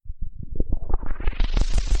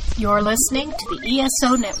You're listening to the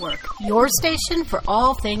ESO Network, your station for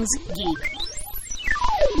all things geek.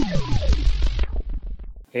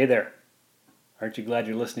 Hey there. Aren't you glad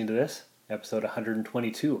you're listening to this? Episode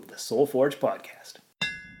 122 of the Soul Forge podcast.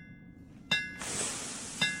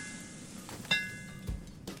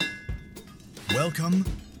 Welcome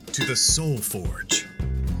to the Soul Forge,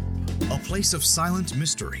 a place of silent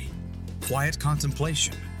mystery, quiet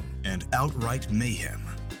contemplation, and outright mayhem.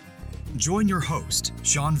 Join your host,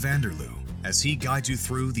 Sean Vanderloo, as he guides you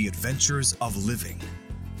through the adventures of living.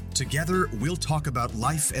 Together, we'll talk about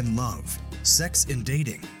life and love, sex and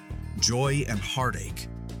dating, joy and heartache,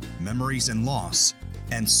 memories and loss,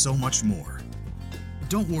 and so much more.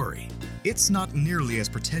 Don't worry, it's not nearly as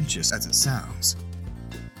pretentious as it sounds.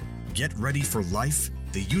 Get ready for life,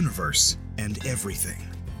 the universe, and everything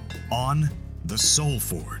on the Soul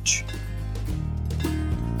Forge.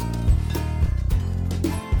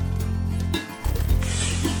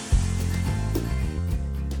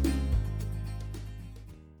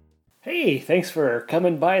 Hey, thanks for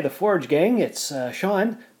coming by the Forge gang. It's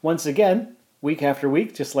Sean, once again, week after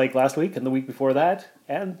week, just like last week and the week before that,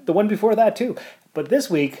 and the one before that too. But this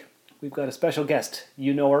week, we've got a special guest.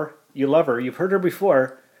 You know her, you love her, you've heard her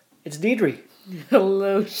before. It's Deidre.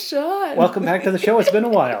 Hello, Sean. Welcome back to the show. It's been a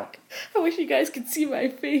while. I wish you guys could see my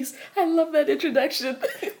face. I love that introduction.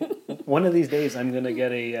 One of these days, I'm going to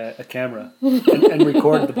get a camera and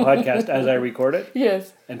record the podcast as I record it.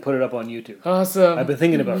 Yes. And put it up on YouTube. Awesome. I've been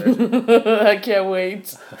thinking about it. I can't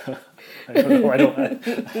wait. I don't know. I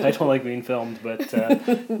don't like being filmed, but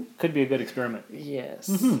could be a good experiment. Yes.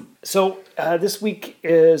 Mm-hmm. So this week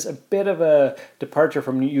is a bit of a departure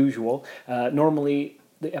from usual. Normally,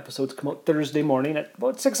 the episodes come out Thursday morning at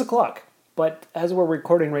about 6 o'clock. But as we're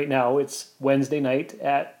recording right now, it's Wednesday night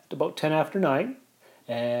at about 10 after 9.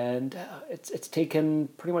 And it's taken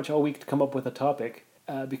pretty much all week to come up with a topic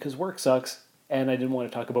because work sucks. And I didn't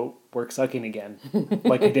want to talk about work sucking again,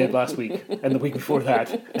 like I did last week, and the week before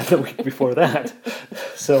that, and the week before that.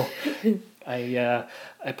 So I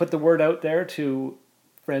put the word out there to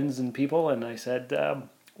friends and people, and I said,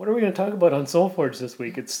 what are we going to talk about on Soul Forge this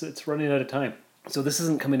week? It's running out of time. So this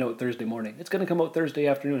isn't coming out Thursday morning. It's going to come out Thursday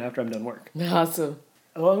afternoon after I'm done work. Awesome.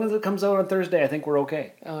 As long as it comes out on Thursday, I think we're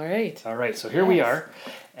okay. All right. All right, so here we are.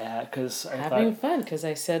 Because Having fun, because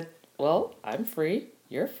I said, well, I'm free,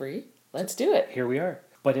 you're free. Let's do it. Here we are.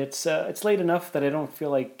 But it's late enough that I don't feel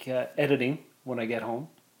like editing when I get home.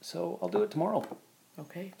 So I'll do it tomorrow.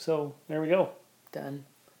 Okay. So there we go. Done.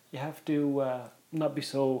 You have to not be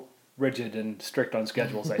so rigid and strict on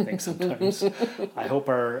schedules, I think, sometimes. I hope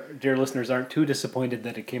our dear listeners aren't too disappointed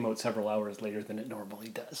that it came out several hours later than it normally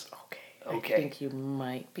does. Okay. I think you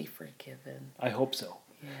might be forgiven. I hope so.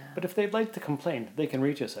 Yeah. But if they'd like to complain, they can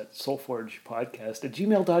reach us at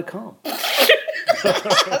soulforgepodcast@gmail.com.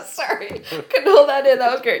 Sorry. Couldn't hold that in.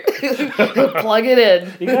 That was great. Plug it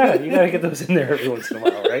in. You gotta get those in there every once in a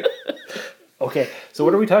while, right? Okay, so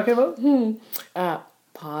what are we talking about?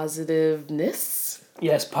 Positiveness.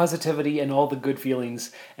 Yes, positivity and all the good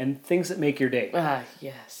feelings and things that make your day.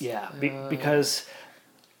 Yes. Yeah, because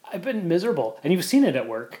I've been miserable, and you've seen it at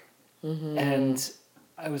work. Mm-hmm. And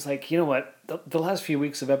I was like, you know what? The last few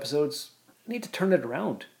weeks of episodes, I need to turn it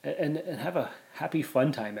around and have a happy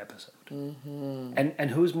fun time episode. Mm-hmm. And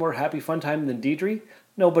who's more happy fun time than Deidre?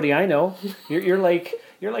 Nobody I know. You're like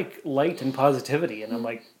light and positivity, and I'm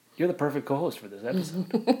like, you're the perfect co-host for this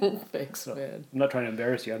episode. Thanks, man. I'm not trying to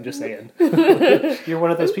embarrass you. I'm just saying. You're one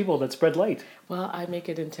of those people that spread light. Well, I make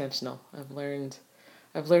it intentional. I've learned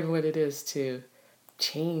what it is to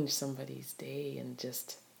change somebody's day in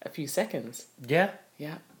just a few seconds. Yeah.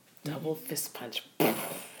 Yeah. Double fist punch.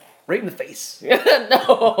 Right in the face. No.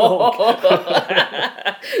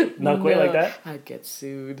 Not quite like that? I'd get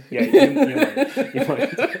sued. Yeah, you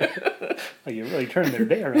might. Oh, you really turned their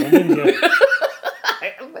day around, didn't you?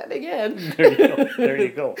 Then again. There you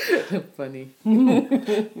go. Funny.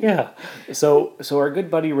 Yeah. So our good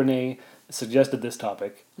buddy Renee suggested this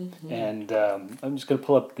topic, mm-hmm. and I'm just going to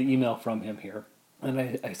pull up the email from him here.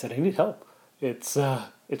 And I said, I need help. It's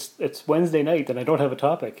Wednesday night and I don't have a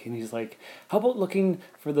topic. And he's like, how about looking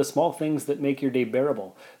for the small things that make your day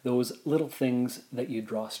bearable? Those little things that you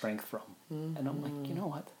draw strength from. Mm-hmm. And I'm like, you know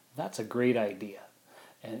what? That's a great idea.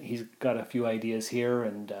 And he's got a few ideas here.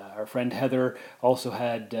 And our friend Heather also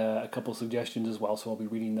had a couple suggestions as well. So I'll be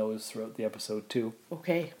reading those throughout the episode too.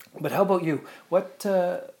 Okay. But how about you? What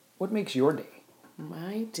makes your day?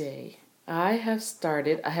 My day. I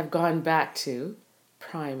have gone back to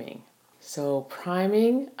priming. So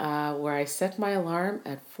priming, where I set my alarm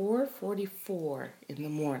at 4:44 in the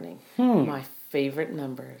morning. My favorite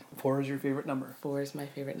number. 4 is your favorite number. 4 is my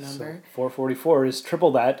favorite number. So 444 is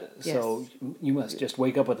triple that, Yes. so you must just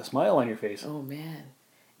wake up with a smile on your face. Oh man.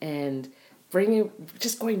 And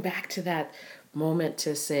just going back to that moment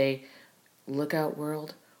to say, look out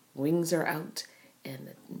world, wings are out,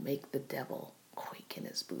 and make the devil quake in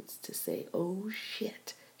his boots to say, oh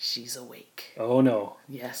shit, she's awake. Oh no.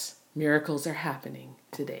 Yes, miracles are happening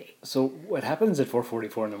today. So what happens at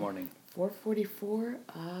 4:44 in the morning? 4:44,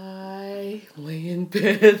 I lay in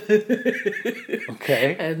bed.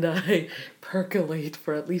 Okay. And I percolate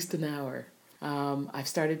for at least an hour. I've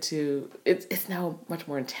started to, it's now much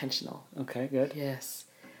more intentional. Okay, good. Yes.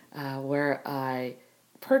 Where I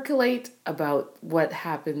percolate about what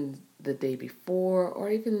happened the day before or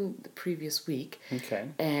even the previous week. Okay.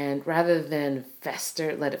 And rather than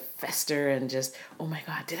let it fester and just, oh my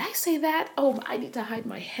God, did I say that? Oh, I need to hide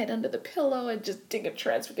my head under the pillow and just dig a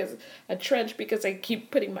trench because I keep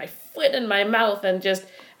putting my foot in my mouth and just,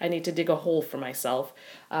 I need to dig a hole for myself.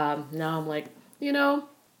 Now I'm like,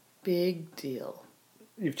 big deal.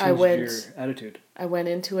 You've changed your attitude. I went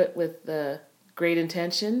into it with the great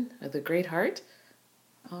intention, the great heart.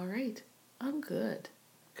 All right, I'm good.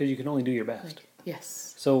 Because you can only do your best.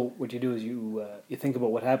 Yes. So what you do is you think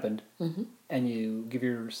about what happened, Mm-hmm. and you give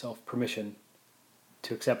yourself permission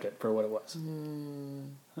to accept it for what it was.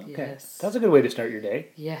 Okay, Yes. that's a good way to start your day.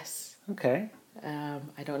 Yes. Okay.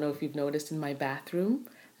 I don't know if you've noticed in my bathroom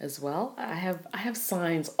as well. I have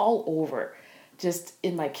signs all over, just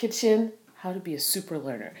in my kitchen, how to be a super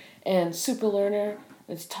learner. And super learner,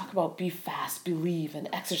 let's talk about be fast, believe, and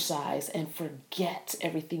exercise, and forget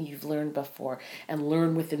everything you've learned before, and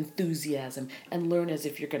learn with enthusiasm, and learn as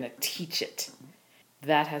if you're going to teach it.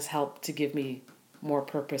 That has helped to give me more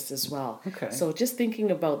purpose as well. Okay. So just thinking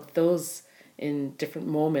about those in different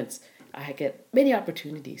moments, I get many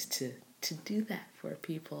opportunities to do that for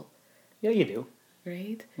people, Yeah, you do.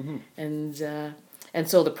 right? Mm-hmm. And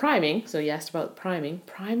so the priming, so you asked about priming.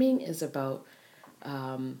 Priming is about,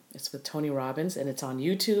 it's with Tony Robbins, and it's on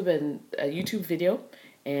YouTube, and a YouTube video,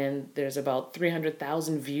 and there's about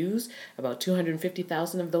 300,000 views. About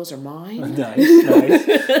 250,000 of those are mine. Nice.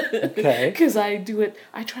 Okay. Because I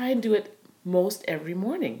try and do it most every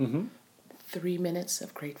morning. Mm-hmm. 3 minutes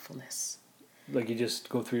of gratefulness. Like you just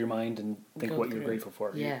go through your mind and think Go what you're through. grateful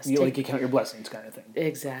for. Yes, You count your blessings kind of thing.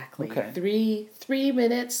 Exactly. Okay. 3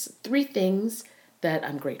 minutes, 3 things that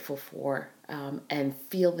I'm grateful for, and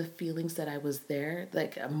feel the feelings that I was there,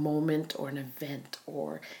 like a moment or an event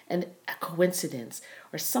or a coincidence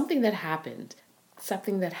or something that happened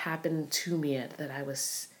to me that I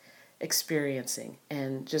was experiencing,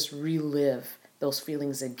 and just relive those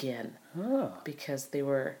feelings again, because they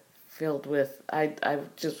were filled with, I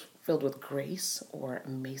just filled with grace or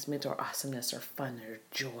amazement or awesomeness or fun or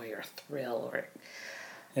joy or thrill or...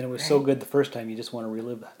 And it was so good the first time, you just want to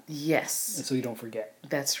relive that. Yes. And so you don't forget.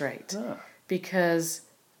 That's right. Ah. Because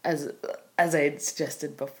as I had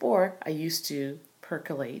suggested before, I used to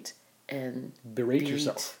percolate and Berate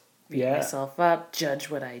yourself. beat myself up, judge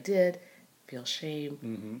what I did, feel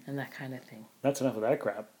shame, and that kind of thing. That's enough of that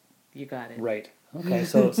crap. You got it. Right. Okay,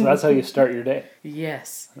 so that's how you start your day.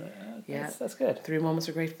 Yes. Yeah. That's good. 3 moments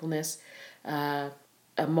of gratefulness.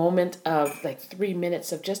 A moment of 3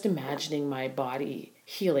 minutes of just imagining my body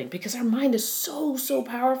healing, because our mind is so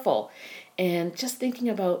powerful, and just thinking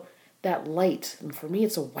about that light, and for me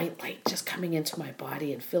it's a white light just coming into my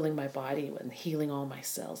body and filling my body and healing all my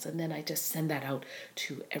cells, and then I just send that out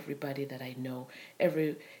to everybody that I know,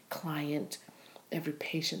 every client, every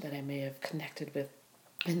patient that I may have connected with,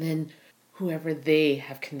 and then whoever they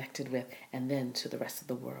have connected with, and then to the rest of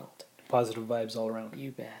the world. Positive vibes all around.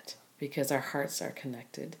 You bet. Because our hearts are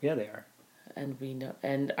connected, Yeah, they are. and we know,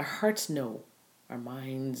 and our hearts know. Our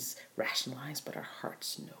minds rationalize, but our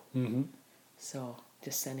hearts know. Mm-hmm. So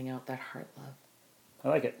just sending out that heart love. I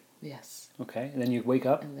like it. Yes. Okay, and then you wake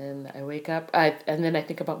up. And then I wake up, and then I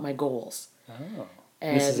think about my goals. Oh.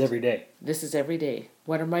 And This is every day. This is every day.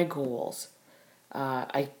 What are my goals?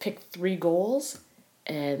 I pick 3 goals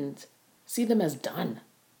and see them as done.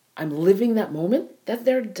 I'm living that moment that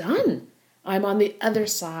they're done. I'm on the other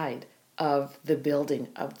side of the building,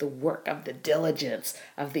 of the work, of the diligence,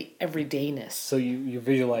 of the everydayness. So you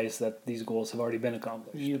visualize that these goals have already been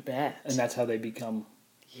accomplished. You bet. And that's how they become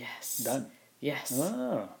Yes. done. Yes.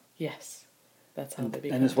 Ah. Yes. That's how they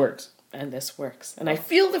become. And this works. And this works. And I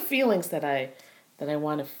feel the feelings that I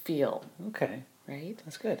want to feel, Okay, right?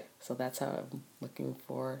 that's good. So that's how I'm looking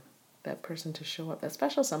for that person to show up, that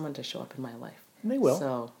special someone to show up in my life. And they will.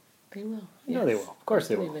 So they will. No, they yes. will. Of course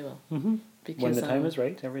they Absolutely will. They will. Mm-hmm. Because, When the time is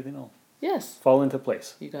right, everything will Yes. fall into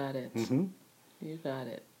place. You got it. Mm-hmm. You got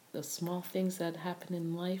it. The small things that happen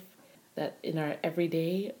in life, that in our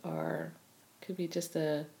everyday are could be just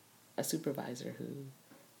a supervisor who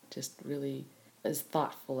just really is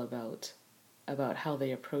thoughtful about how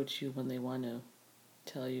they approach you when they want to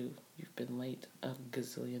tell you you've been late a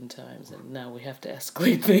gazillion times and now we have to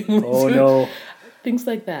escalate things. Oh no. Things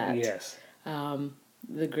like that. Yes.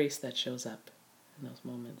 The grace that shows up in those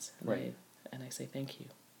moments. And Right. I say thank you.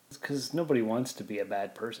 Because nobody wants to be a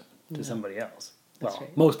bad person to somebody else. That's Well,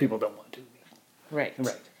 right. most people don't want to be. Right.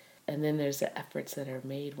 Right. And then there's the efforts that are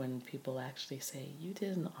made when people actually say, you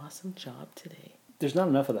did an awesome job today. There's not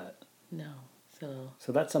enough of that. No. So,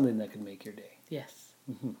 So that's something that could make your day. yes.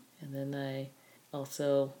 Mm-hmm. And then I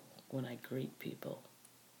also, when I greet people,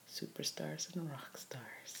 superstars and rock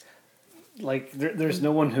stars. Like, there's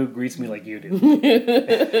no one who greets me like you do.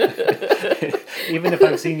 Even if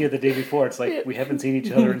I've seen you the day before, it's like we haven't seen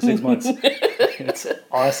each other in 6 months. It's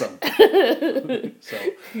awesome. So,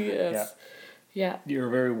 Yes. Yeah. you're a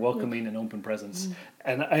very welcoming and open presence.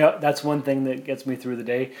 And that's one thing that gets me through the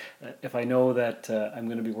day. If I know that I'm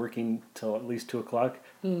going to be working till at least 2 o'clock,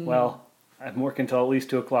 well, I'm working till at least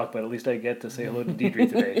 2 o'clock, but at least I get to say hello to Deidre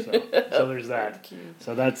today. So there's that. Thank you.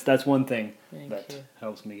 So that's one thing Thank that you.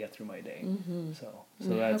 helps me get through my day. So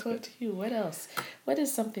How that's about good. you? What else? What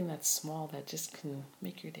is something that's small that just can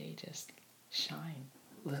make your day just shine?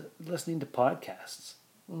 Listening to podcasts.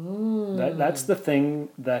 That's the thing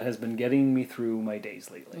that has been getting me through my days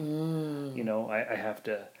lately. You know, I have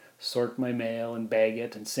to sort my mail and bag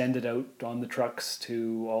it and send it out on the trucks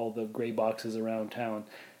to all the gray boxes around town.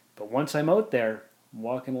 But once I'm out there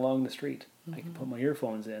walking along the street, I can put my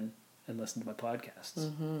earphones in and listen to my podcasts.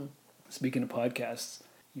 Speaking of podcasts,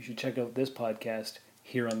 you should check out this podcast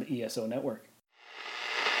here on the ESO network.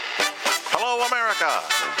 Hello, America!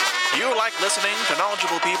 You like listening to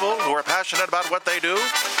knowledgeable people who are passionate about what they do?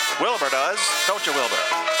 Wilbur does, don't you, Wilbur?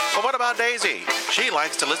 But what about Daisy? She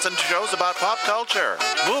likes to listen to shows about pop culture,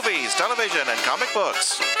 movies, television, and comic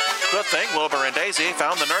books. Good thing Wilbur and Daisy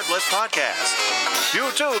found the Nerd Bliss Podcast. You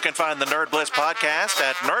too can find the Nerd Bliss Podcast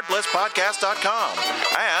at nerdblisspodcast.com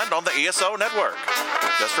and on the ESO network.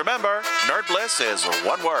 Just remember, Nerd Bliss is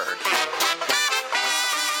one word.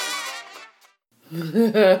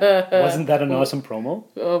 Wasn't that an awesome promo?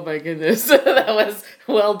 Oh my goodness. That was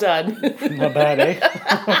well done. Not bad,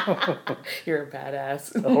 eh? You're a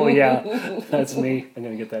badass. Oh yeah, that's me. I'm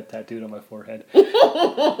gonna get that tattooed on my forehead.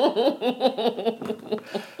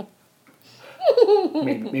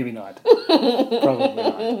 maybe not. Probably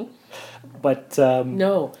not. But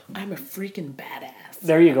No, I'm a freaking badass.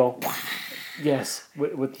 there you go. Yes,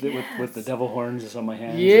 with the devil horns on my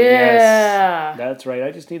hands. Yeah. Yes, that's right.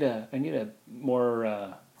 I need a more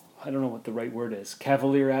I don't know what the right word is.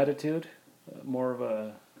 Cavalier attitude, more of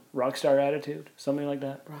a rock star attitude, something like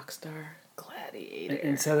that. Rockstar gladiator.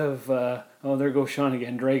 Instead of oh, there goes Sean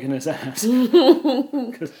again dragging his ass.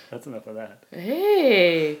 'Cause that's enough of that,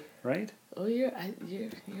 Hey. right? Oh, you're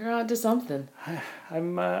onto something.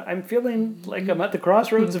 I'm feeling like I'm at the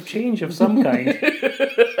crossroads of change of some kind.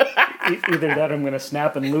 Either that, or I'm going to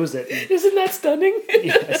snap and lose it. Isn't that stunning?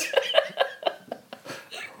 Yes.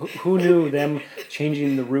 Who knew them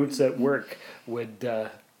changing the routes at work would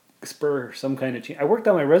spur some kind of change? I worked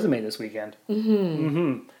on my resume this weekend.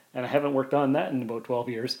 And I haven't worked on that in about 12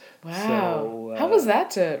 years. Wow. So, How was that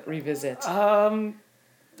to revisit?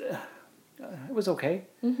 It was okay.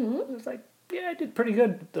 It was like, yeah, I did pretty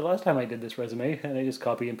good the last time I did this resume. And I just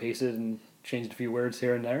copy and pasted and changed a few words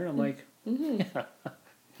here and there. I'm like, yeah,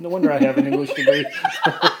 no wonder I have an English degree.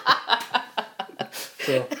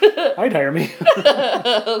 So, I'd hire me.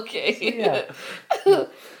 Okay. Yeah.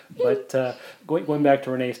 But going back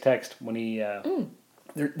to Renee's text, when he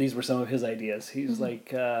these were some of his ideas. He's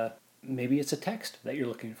like, maybe it's a text that you're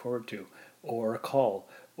looking forward to, or a call,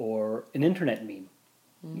 or an internet meme.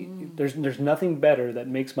 There's nothing better that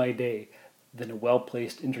makes my day than a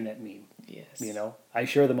well-placed internet meme. Yes. You know, I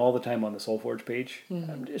share them all the time on the SoulForge page.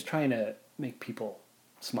 I'm just trying to make people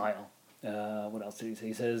smile. What else did he say?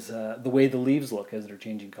 He says, the way the leaves look as they're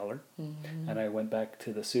changing color. And I went back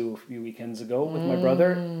to the Sioux a few weekends ago with my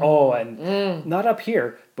brother. Oh, and not up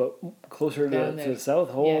here, but closer to the south.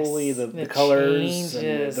 Holy, Yes, the the colors, and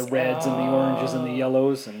changes. the reds and the oranges and the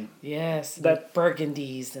yellows. And Yes, That- the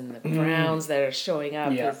burgundies and the browns that are showing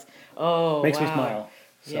up. Yeah. Is, makes me wow. smile.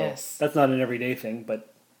 So Yes. that's not an everyday thing,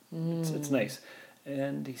 but it's nice.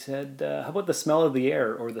 And he said, how about the smell of the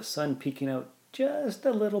air or the sun peeking out just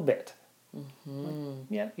a little bit? Like,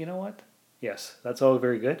 yeah, you know what? Yes, that's all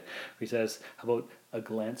very good. He says, how about a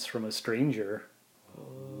glance from a stranger?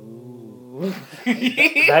 Ooh.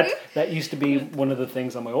 That used to be one of the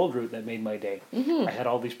things on my old route that made my day. I had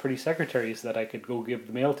all these pretty secretaries that I could go give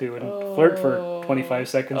the mail to and flirt for 25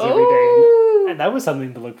 seconds every day. And that was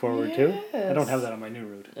something to look forward to. I don't have that on my new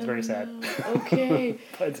route. It's very sad. Okay.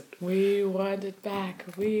 But we want it back.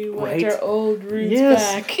 We want Right? our old roots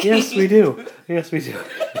yes, back. yes, we do. Yes, we do.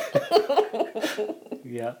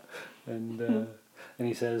 Yeah. And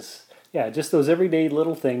he says, yeah, just those everyday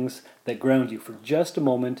little things that ground you for just a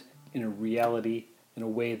moment in a reality in a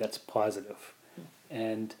way that's positive.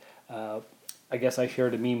 And I guess I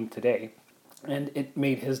shared a meme today, and it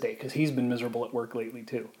made his day because he's been miserable at work lately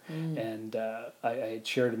too. And I had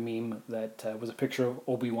shared a meme that was a picture of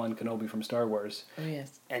Obi-Wan Kenobi from Star Wars. Oh,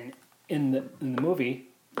 yes. And in the movie,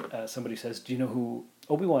 somebody says, "Do you know who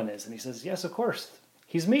Obi-Wan is?" And he says, "Yes, of course.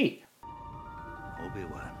 He's me."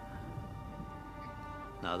 Obi-Wan.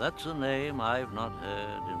 Now that's a name I've not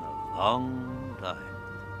heard in a long time.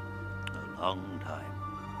 A long time.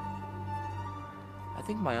 I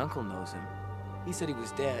think my uncle knows him. He said he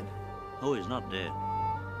was dead. Oh, he's not dead.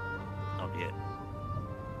 Not yet.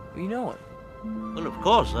 You know him. Well, of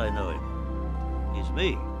course I know him. He's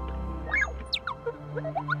me.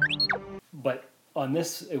 But on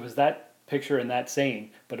this, it was that picture and that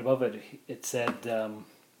saying, but above it, it said, well,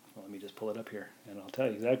 let me just pull it up here, and I'll tell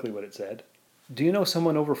you exactly what it said. "Do you know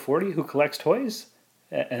someone over 40 who collects toys?"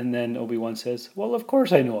 And then Obi-Wan says, "Well, of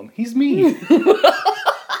course I know him. He's me." Isn't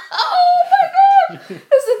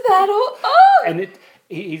that old? Oh! And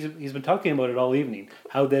he's been talking about it all evening,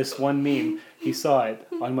 how this one meme, he saw it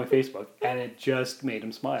on my Facebook, and it just made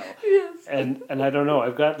him smile. Yes. And I don't know,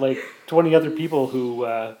 I've got like 20 other people who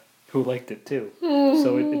liked it too.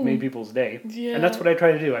 So it made people's day. Yeah. And that's what I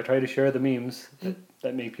try to do. I try to share the memes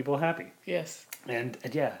that make people happy. Yes. And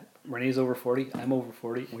yeah, Renee's over 40, I'm over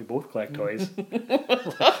 40, and we both collect toys.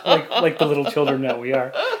 like the little children that we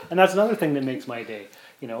are. And that's another thing that makes my day.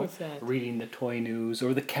 You know, What's that? reading the toy news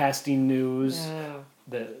or the casting news, Wow.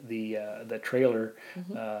 the trailer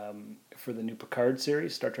for the new Picard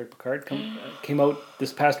series, Star Trek Picard, came out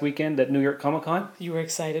this past weekend at New York Comic Con. You were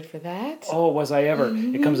excited for that? Oh, was I ever?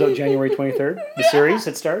 It comes out January 23rd, the series,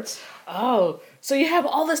 it starts. Oh, so you have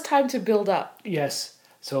all this time to build up. Yes.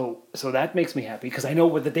 So that makes me happy because I know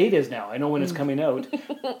what the date is now. I know when it's coming out.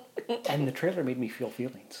 And the trailer made me feel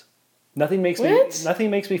feelings. Nothing makes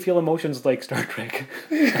me feel emotions like Star Trek.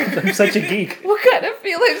 I'm such a geek. What kind of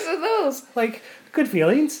feelings are those? Like good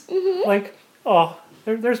feelings. Like, oh,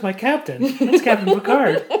 there's my captain. That's Captain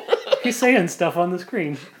Picard. He's saying stuff on the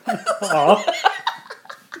screen. Aw.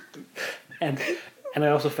 And I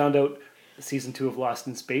also found out season 2 of Lost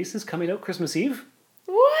in Space is coming out Christmas Eve.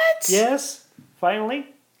 What? Yes, finally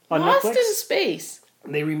on Lost Netflix. in Space.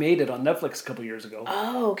 They remade it on Netflix a couple years ago.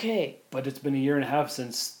 Oh, okay. But it's been a year and a half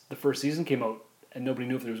since the first season came out, and nobody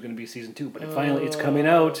knew if there was going to be season 2. But it's coming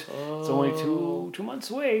out. It's only two months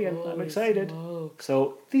away, and I'm excited.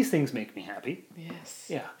 So these things make me happy. Yes.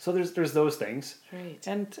 Yeah. So there's those things. Right.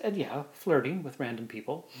 And yeah, flirting with random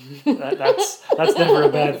people. That's never a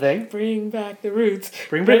bad thing. Bring back the roots.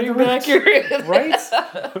 Bring back the roots. your roots. Right.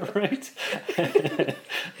 Right.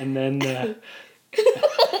 And then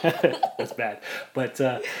that's bad. But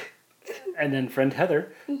and then friend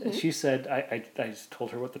Heather, she said, I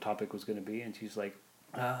told her what the topic was going to be, and she's like,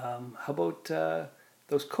 how about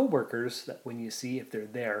those coworkers that when you see if they're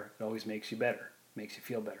there, it always makes you better, makes you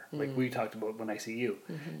feel better. Like we talked about when I see you.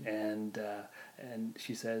 And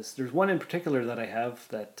she says, there's one in particular that I have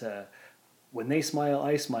that when they smile,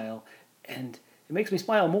 I smile, and it makes me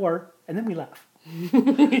smile more, and then we laugh.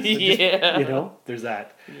 Yeah. You know, there's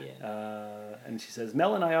that. Yeah. And she says,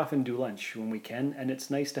 Mel and I often do lunch when we can, and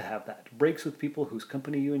it's nice to have that. Breaks with people whose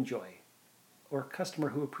company you enjoy, or a customer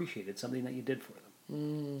who appreciated something that you did for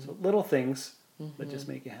them. So little things that just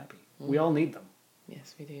make you happy. We all need them.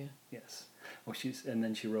 Yes, we do. Yes. Oh, and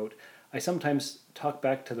then she wrote, I sometimes talk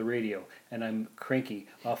back to the radio, and I'm cranky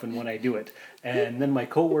often when I do it. And then my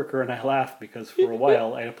coworker and I laugh because for a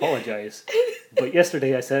while I apologize. But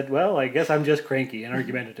yesterday I said, well, I guess I'm just cranky and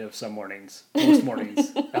argumentative some mornings. Most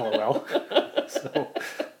mornings. LOL. So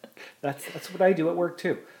that's what I do at work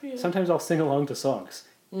too. Yeah. Sometimes I'll sing along to songs,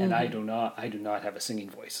 and I do not have a singing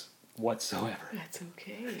voice whatsoever. That's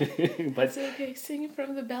okay. But it's okay. Sing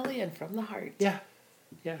from the belly and from the heart. Yeah.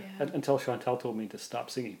 Until Chantal told me to stop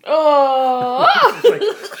singing. Oh!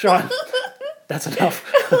 Like, Sean, that's enough.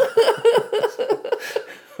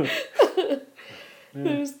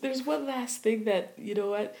 There's one last thing that, you know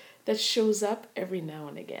what, that shows up every now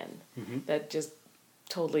and again that just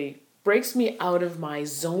totally breaks me out of my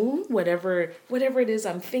zone, whatever it is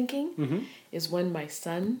I'm thinking, is when my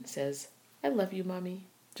son says, I love you, Mommy.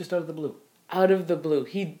 Just out of the blue. out of the blue.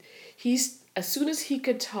 He's as soon as he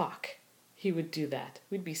could talk, he would do that.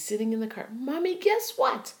 We'd be sitting in the car. Mommy, guess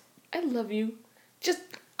what? I love you. Just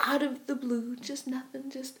out of the blue, just nothing,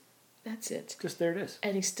 just that's it. Just there it is.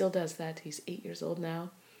 And he still does that. He's 8 years old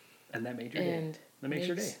now. And that made your day. That makes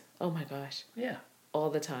your day. Oh my gosh. Yeah. All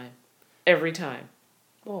the time. Every time.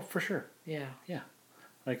 Well, for sure. Yeah. Yeah.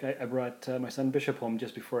 Like I brought my son Bishop home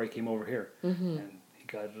just before I came over here. Mm-hmm. And he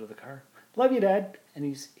got out of the car. Love you, Dad. And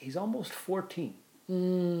he's almost 14.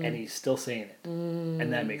 And he's still saying it.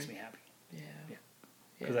 And that makes me happy. Yeah.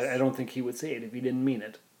 Because Yes. I don't think he would say it if he didn't mean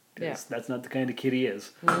it. 'Cause Yeah. that's not the kind of kid he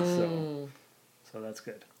is. So that's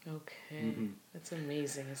good. Okay. That's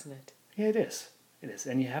amazing, isn't it? Yeah, it is. It is.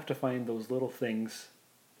 And you have to find those little things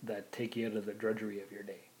that take you out of the drudgery of your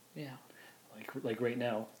day. Yeah. Like right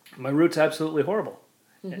now, my route's absolutely horrible.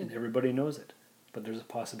 And everybody knows it. But there's a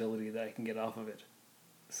possibility that I can get off of it.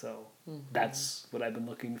 So that's what I've been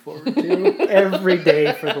looking forward to every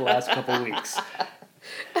day for the last couple of weeks.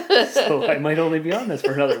 So I might only be on this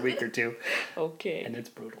for another week or two. Okay. And it's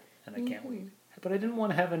brutal. And I can't wait. But I didn't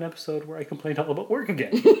want to have an episode where I complained all about work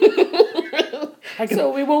again.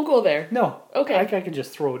 So we won't go there. No. Okay. I can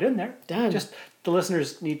just throw it in there. Done. Just the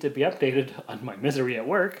listeners need to be updated on my misery at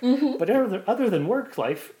work. But other than work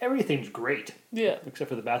life, everything's great. Yeah. Except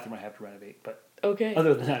for the bathroom I have to renovate. But Okay.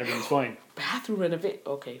 other than that, everything's fine. Bathroom renovate.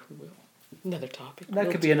 Okay. We will. Another topic. That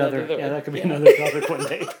We'll could do be another. that. Yeah, that could be another topic one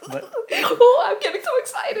day. But Oh, I'm getting so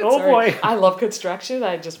excited. Oh, Sorry. boy. I love construction.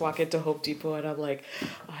 I just walk into Home Depot and I'm like,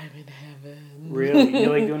 I'm in heaven. really, you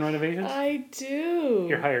like doing renovations? I do.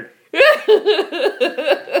 You're hired.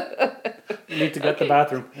 You need to gut the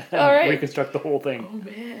bathroom and All right. reconstruct the whole Oh thing.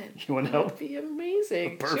 man. You want help? That'd be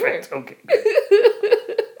amazing. Perfect. Sure. Okay.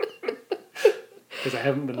 Because I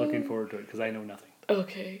haven't been looking forward to it because I know nothing.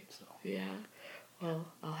 Okay. So Yeah. Well,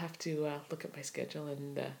 I'll have to look at my schedule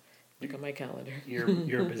and look at my calendar. you're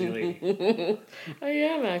a busy lady. I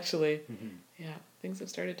am actually. Yeah, things have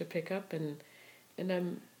started to pick up, and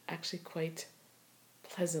I'm actually quite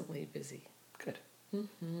pleasantly busy. Good.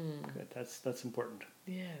 Good. That's important.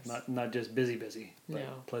 Yes. Not just busy, but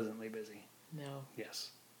No. pleasantly busy. No.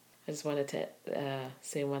 Yes. I just wanted to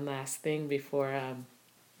say one last thing before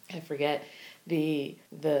I forget. The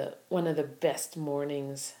one of the best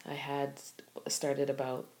mornings I had started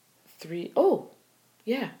about 3.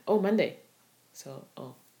 Monday. So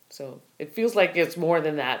it feels like it's more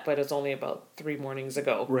than that, but it's only about 3 mornings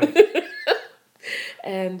ago. Right.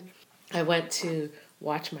 And I went to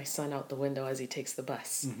watch my son out the window as he takes the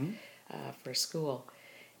bus for school.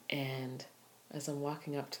 And as I'm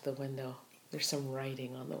walking up to the window, there's some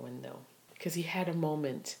writing on the window. Because he had a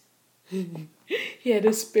moment. He had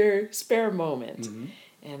a spare moment.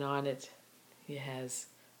 And on it, he has,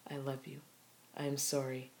 I love you. I'm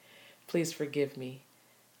sorry. Please forgive me.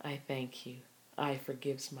 I thank you. I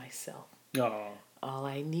forgives myself. Oh, All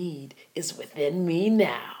I need is within me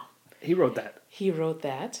now. he wrote that. He wrote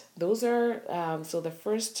that. Those are, so the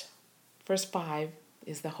first 5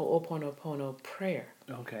 is the Ho'oponopono prayer.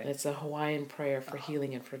 Okay. It's a Hawaiian prayer for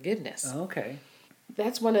healing and forgiveness. Okay.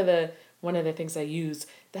 That's one of the things I use.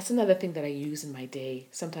 That's another thing that I use in my day.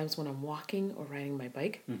 Sometimes when I'm walking or riding my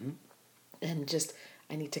bike, and just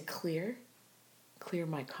I need to clear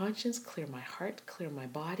my conscience, clear my heart, clear my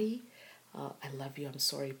body. I love you. I'm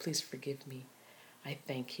sorry. Please forgive me. I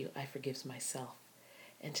thank you. I forgives myself.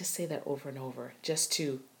 And just say that over and over, just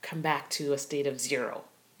to come back to a state of 0.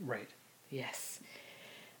 Right. Yes.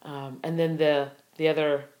 And then the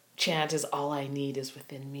other chant is, all I need is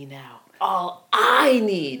within me now. All I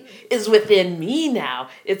need is within me now.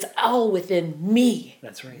 It's all within me.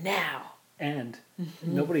 That's right. Now. And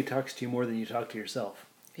nobody talks to you more than you talk to yourself.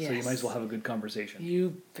 So you Yes. might as well have a good conversation.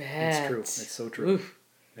 You bet. It's true. It's so true. Oof.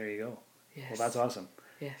 There you go. Yes. Well, that's awesome.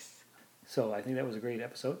 Yes. So I think that was a great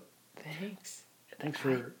episode. Thanks. Thanks I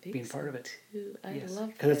for think being so part of it. too. I Yes. love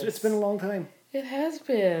Because this. it's been a long time. It has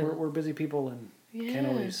been. We're busy people and can't Yeah.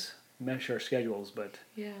 always mesh our schedules, but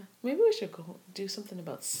Yeah. Maybe we should go do something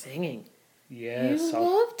about singing. yes. You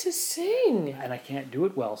love to sing. And I can't do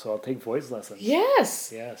it well, so I'll take voice lessons.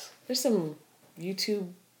 Yes. Yes. There's some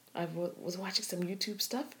YouTube. I was watching some YouTube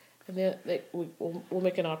stuff, and we'll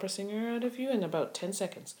make an opera singer out of you in about 10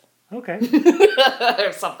 seconds, Okay.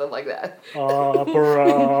 or something like that.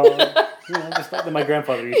 Opera. Just like my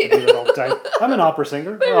grandfather used to do that all the time. I'm an opera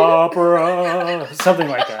singer. Opera. Something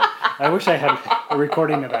like that. I wish I had a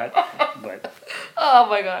recording of that, but. Oh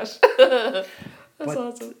my gosh, that's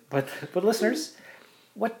awesome. But listeners,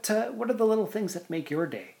 what are the little things that make your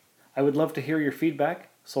day? I would love to hear your feedback.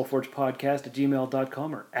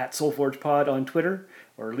 soulforgepodcast@gmail.com or @soulforgepod on Twitter,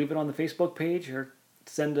 or leave it on the Facebook page, or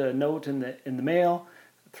send a note in the mail.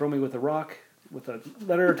 throw me with a rock with a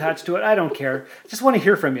letter attached to it. I don't care. Just want to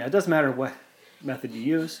hear from you. It doesn't matter what method you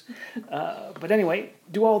use. But anyway,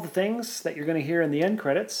 do all the things that you're going to hear in the end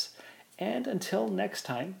credits. And until next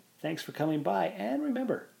time, thanks for coming by. And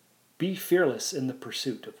remember, be fearless in the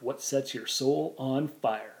pursuit of what sets your soul on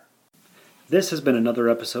fire. This has been another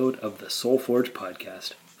episode of the SoulForge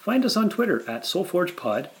Podcast. Find us on Twitter at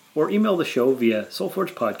SoulForgePod or email the show via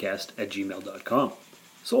soulforgepodcast@gmail.com.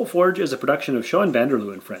 SoulForge is a production of Sean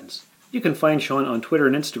Vanderloo and Friends. You can find Sean on Twitter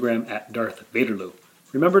and Instagram at Darth Vaderloo.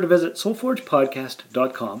 Remember to visit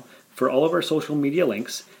soulforgepodcast.com for all of our social media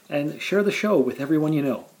links and share the show with everyone you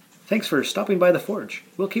know. Thanks for stopping by the Forge.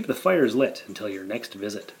 We'll keep the fires lit until your next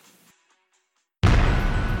visit.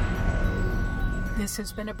 This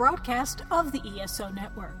has been a broadcast of the ESO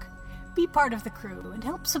Network. Be part of the crew and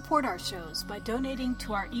help support our shows by donating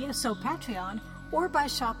to our ESO Patreon or by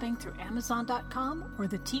shopping through Amazon.com or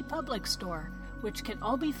the TeePublic store, which can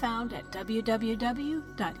all be found at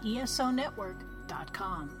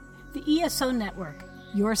www.esonetwork.com. The ESO Network,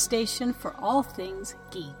 your station for all things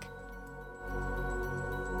geek.